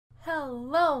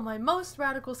Hello, my most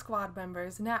radical squad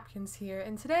members, Napkins here,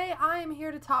 and today I am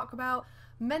here to talk about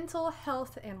mental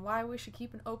health and why we should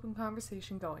keep an open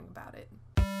conversation going about it.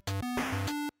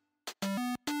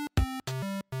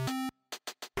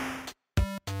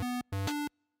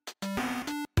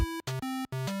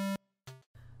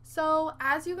 So,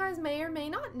 as you guys may or may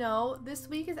not know, this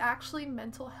week is actually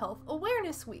Mental Health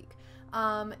Awareness Week.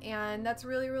 And that's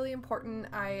really, really important.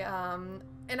 I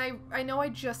know I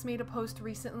just made a post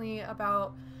recently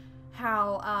about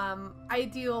how I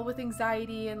deal with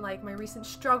anxiety and like my recent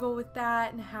struggle with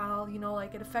that and how, you know,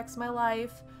 like it affects my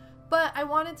life. But I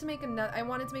wanted to make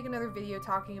another video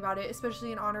talking about it,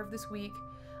 especially in honor of this week,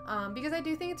 because I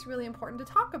do think it's really important to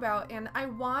talk about, and I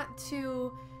want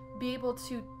to be able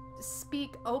to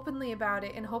speak openly about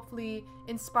it and hopefully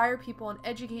inspire people and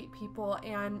educate people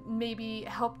and maybe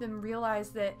help them realize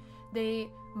that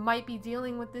they might be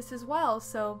dealing with this as well.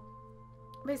 So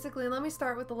basically, let me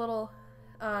start with a little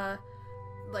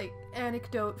like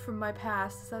anecdote from my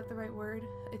past. Is that the right word?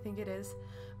 I think it is.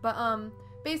 But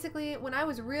basically, when I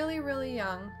was really, really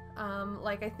young,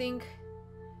 like I think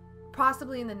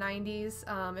possibly in the 90s,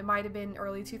 it might have been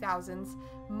early 2000s,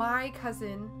 my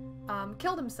cousin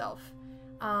killed himself.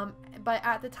 But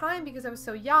at the time, because I was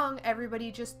so young,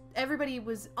 everybody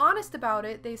was honest about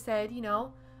it. They said, you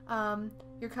know,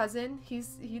 your cousin,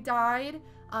 he died,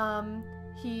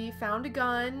 he found a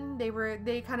gun.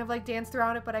 They kind of like danced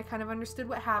around it, but I kind of understood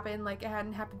what happened. Like, it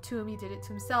hadn't happened to him, he did it to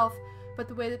himself. But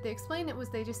the way that they explained it was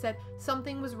they just said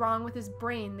something was wrong with his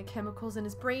brain. The chemicals in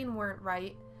his brain weren't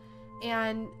right.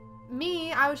 And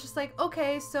me, I was just like,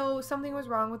 okay, so something was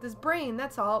wrong with his brain.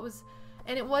 That's all it was.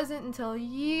 And it wasn't until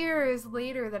years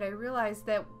later that I realized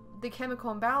that the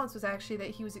chemical imbalance was actually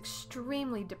that he was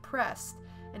extremely depressed,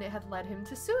 and it had led him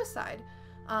to suicide.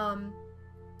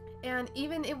 And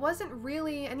even it wasn't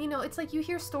really, and you know, it's like you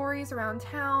hear stories around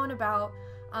town about,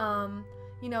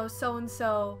 you know,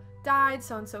 so-and-so died,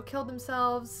 so-and-so killed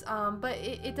themselves, but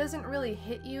it doesn't really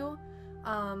hit you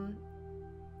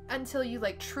until you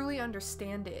like truly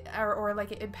understand it, or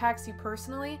like it impacts you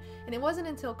personally. And it wasn't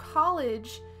until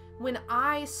college when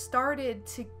I started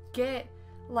to get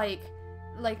like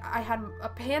I had a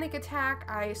panic attack.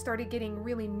 I started getting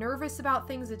really nervous about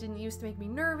things that didn't used to make me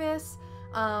nervous.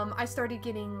 I started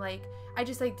getting like, I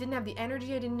just like didn't have the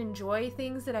energy. I didn't enjoy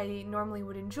things that I normally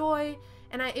would enjoy.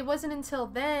 And it wasn't until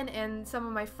then, and some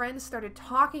of my friends started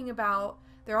talking about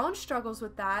their own struggles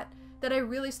with that I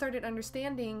really started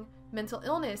understanding mental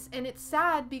illness. And it's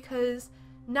sad because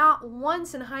not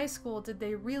once in high school did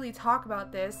they really talk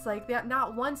about this. Like, that,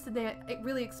 not once did they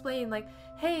really explain, like,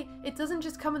 hey, it doesn't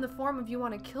just come in the form of you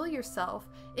want to kill yourself.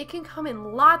 It can come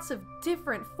in lots of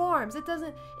different forms.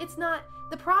 The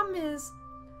problem is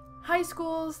high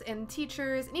schools and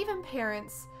teachers and even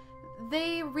parents,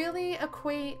 they really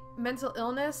equate mental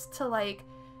illness to like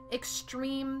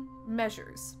extreme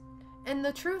measures. And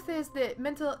the truth is that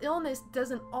mental illness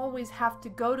doesn't always have to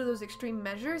go to those extreme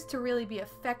measures to really be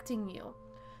affecting you.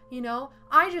 You know,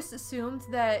 I just assumed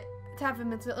that to have a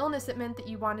mental illness, it meant that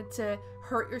you wanted to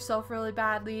hurt yourself really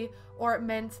badly, or it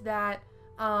meant that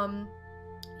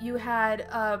you had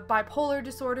a bipolar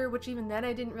disorder, which even then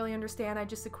I didn't really understand. I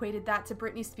just equated that to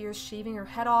Britney Spears shaving her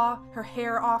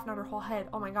hair off, not her whole head.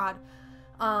 Oh my god.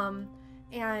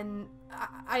 And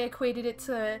I equated it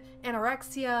to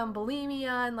anorexia and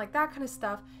bulimia and like that kind of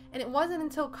stuff. And it wasn't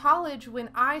until college when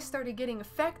I started getting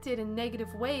affected in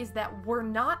negative ways that were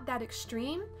not that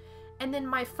extreme. And then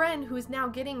my friend, who is now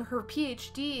getting her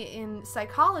PhD in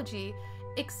psychology,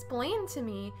 explained to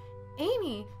me,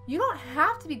 Amy, you don't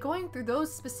have to be going through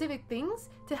those specific things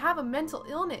to have a mental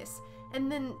illness.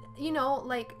 And then, you know,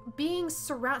 like being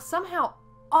surrounded, somehow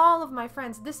all of my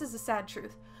friends, this is a sad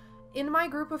truth, in my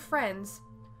group of friends,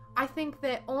 I think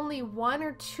that only 1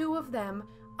 or 2 of them,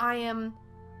 I am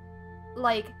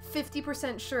like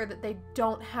 50% sure that they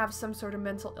don't have some sort of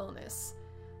mental illness.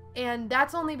 And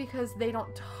that's only because they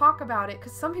don't talk about it,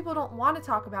 because some people don't want to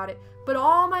talk about it. But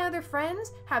all my other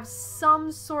friends have some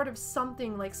sort of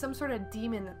something, like some sort of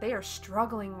demon that they are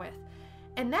struggling with.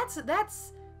 And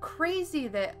that's crazy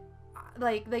that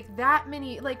like that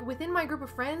many, like within my group of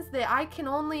friends, that I can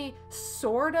only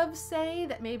sort of say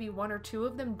that maybe 1 or 2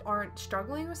 of them aren't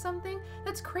struggling with something.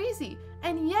 That's crazy.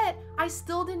 And yet I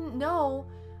still didn't know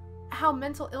how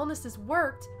mental illnesses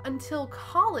worked until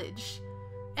college.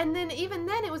 And then even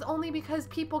then it was only because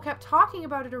people kept talking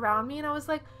about it around me, and I was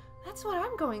like, that's what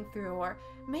I'm going through. Or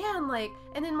man, like,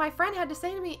 and then my friend had to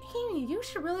say to me, Amy, you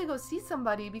should really go see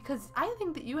somebody because I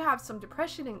think that you have some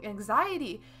depression and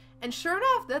anxiety. And sure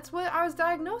enough, that's what I was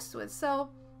diagnosed with. So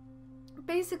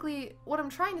basically what I'm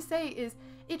trying to say is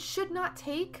it should not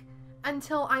take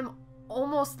until I'm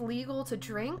almost legal to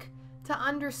drink to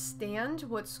understand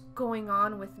what's going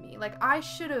on with me. Like, I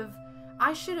should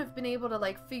have been able to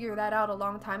like figure that out a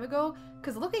long time ago,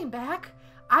 because looking back,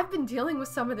 I've been dealing with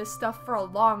some of this stuff for a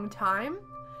long time,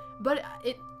 but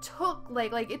it took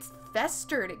like it's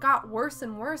festered. It got worse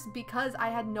and worse because I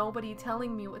had nobody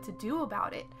telling me what to do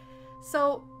about it.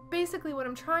 So basically what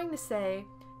I'm trying to say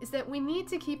is that we need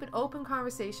to keep an open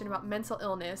conversation about mental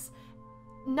illness,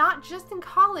 not just in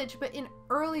college, but in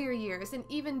earlier years and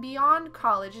even beyond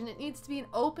college. And it needs to be an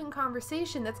open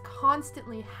conversation that's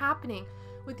constantly happening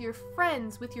with your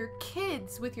friends, with your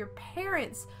kids, with your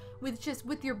parents, with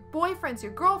your boyfriends,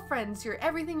 your girlfriends, your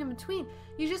everything in between.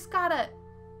 You've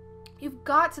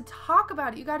got to talk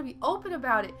about it. You got to be open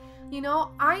about it. You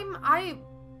know, I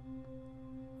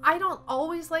don't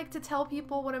always like to tell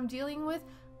people what I'm dealing with,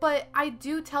 but I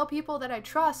do tell people that I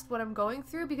trust what I'm going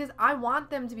through, because I want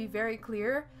them to be very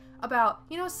clear about,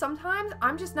 you know, sometimes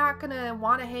I'm just not gonna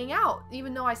want to hang out,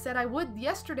 even though I said I would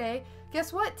yesterday.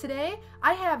 Guess what? Today,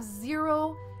 I have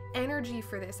zero energy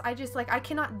for this. I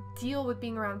cannot deal with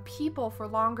being around people for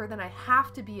longer than I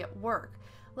have to be at work.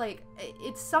 Like,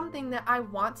 it's something that I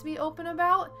want to be open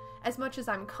about as much as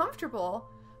I'm comfortable,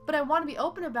 but I want to be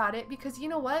open about it because, you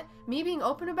know what? Me being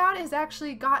open about it has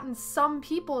actually gotten some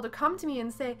people to come to me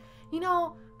and say, you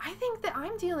know, I think that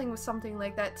I'm dealing with something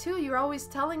like that too. You're always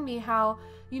telling me how,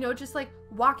 you know, just like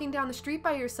walking down the street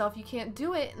by yourself, you can't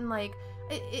do it. And like,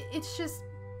 it's just,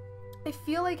 I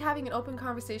feel like having an open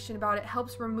conversation about it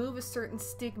helps remove a certain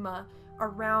stigma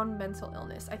around mental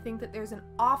illness. I think that there's an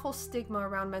awful stigma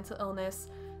around mental illness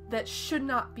that should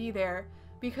not be there,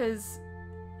 because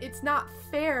it's not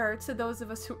fair to those of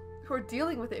us who are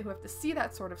dealing with it, who have to see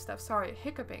that sort of stuff. Sorry,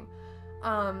 hiccuping.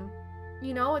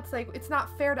 You know, it's like, it's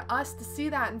not fair to us to see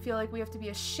that and feel like we have to be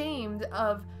ashamed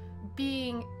of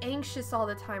being anxious all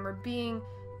the time, or being,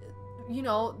 you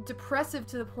know, depressive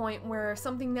to the point where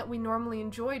something that we normally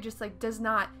enjoy just like does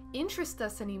not interest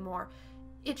us anymore.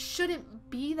 It shouldn't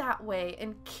be that way,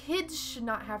 and kids should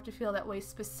not have to feel that way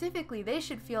specifically. They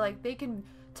should feel like they can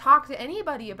talk to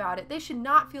anybody about it. They should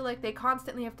not feel like they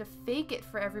constantly have to fake it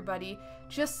for everybody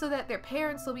just so that their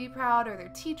parents will be proud, or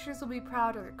their teachers will be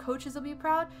proud, or their coaches will be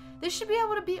proud. They should be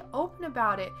able to be open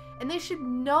about it, and they should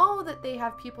know that they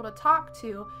have people to talk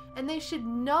to, and they should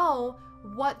know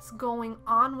what's going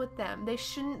on with them. They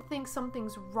shouldn't think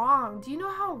something's wrong. Do you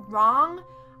know how wrong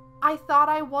I thought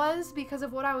I was because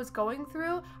of what I was going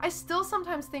through? I still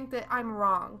sometimes think that I'm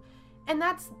wrong. And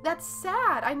that's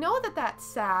sad. I know that that's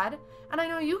sad. And I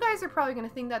know you guys are probably going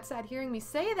to think that's sad hearing me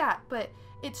say that, but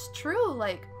it's true.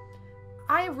 Like,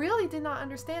 I really did not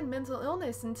understand mental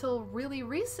illness until really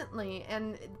recently.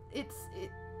 And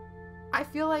I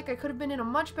feel like I could have been in a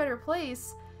much better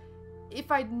place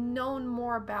if I'd known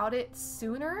more about it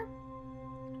sooner.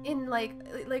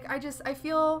 I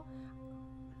feel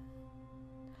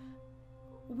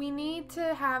we need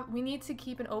to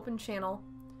keep an open channel.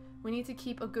 We need to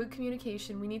keep a good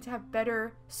communication. We need to have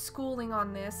better schooling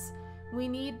on this. We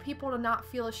need people to not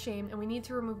feel ashamed, and we need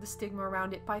to remove the stigma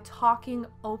around it by talking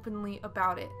openly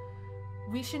about it.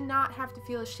 We should not have to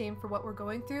feel ashamed for what we're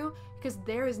going through, because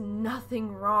there is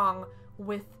nothing wrong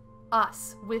with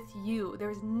us, with you.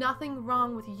 There's nothing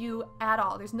wrong with you at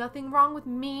all. There's nothing wrong with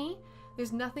me.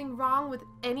 There's nothing wrong with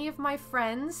any of my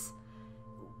friends.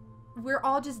 We're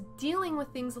all just dealing with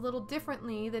things a little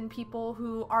differently than people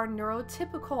who are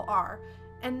neurotypical are.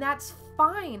 And that's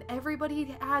fine.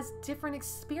 Everybody has different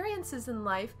experiences in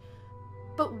life,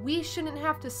 but we shouldn't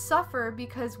have to suffer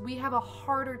because we have a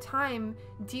harder time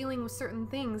dealing with certain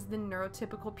things than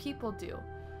neurotypical people do.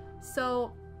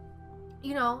 So,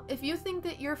 you know, if you think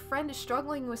that your friend is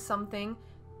struggling with something,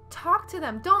 talk to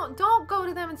them. Don't go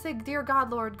to them and say, "Dear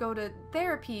God, Lord, go to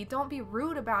therapy." Don't be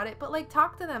rude about it, but like,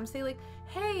 talk to them. Say like,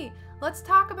 "Hey, let's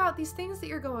talk about these things that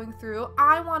you're going through.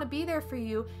 I want to be there for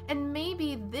you." And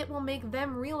maybe it will make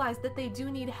them realize that they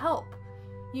do need help.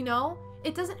 You know,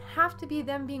 it doesn't have to be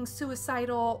them being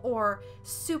suicidal or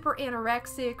super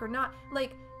anorexic or not.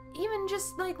 Like, even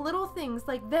just like little things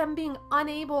like them being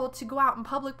unable to go out in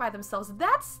public by themselves.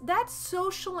 That's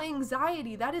social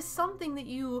anxiety. That is something that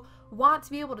you want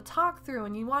to be able to talk through,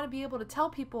 and you want to be able to tell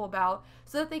people about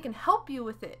so that they can help you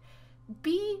with it.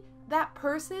 Be that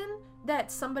person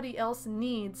that somebody else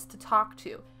needs to talk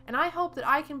to. And I hope that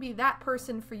I can be that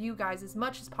person for you guys as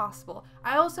much as possible.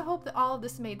 I also hope that all of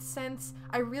this made sense.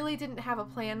 I really didn't have a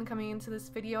plan coming into this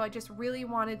video. I just really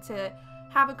wanted to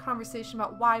have a conversation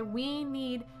about why we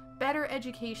need better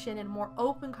education and more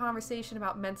open conversation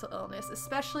about mental illness,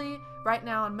 especially right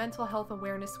now on Mental Health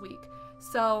Awareness Week.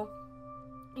 So,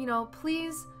 you know,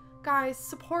 please, guys,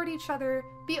 support each other,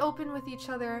 be open with each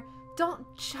other, don't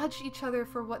judge each other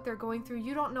for what they're going through.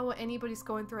 You don't know what anybody's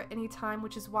going through at any time,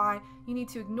 which is why you need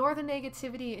to ignore the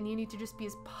negativity and you need to just be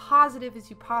as positive as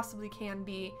you possibly can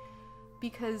be,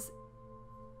 because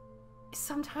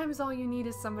sometimes all you need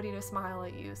is somebody to smile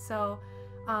at you. So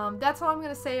that's all I'm going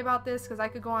to say about this, because I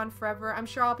could go on forever. I'm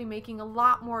sure I'll be making a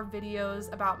lot more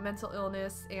videos about mental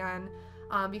illness, and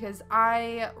because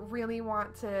I really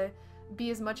want to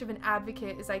be as much of an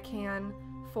advocate as I can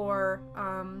for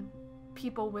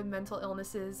people with mental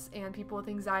illnesses and people with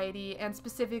anxiety, and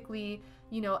specifically,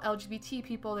 you know, LGBT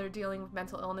people that are dealing with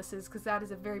mental illnesses, because that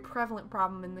is a very prevalent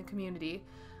problem in the community.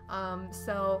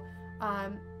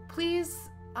 Please,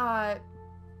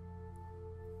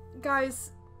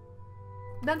 guys,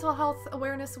 Mental Health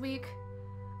Awareness Week,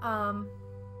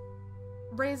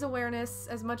 raise awareness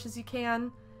as much as you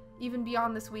can, even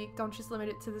beyond this week. Don't just limit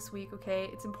it to this week, okay?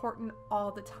 It's important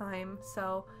all the time.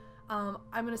 So I'm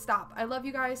gonna stop. I love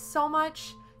you guys so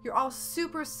much. You're all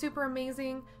super, super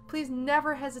amazing. Please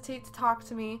never hesitate to talk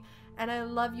to me. And I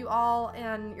love you all,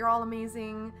 and you're all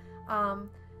amazing.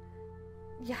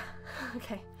 Yeah,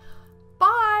 okay.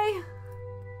 Bye!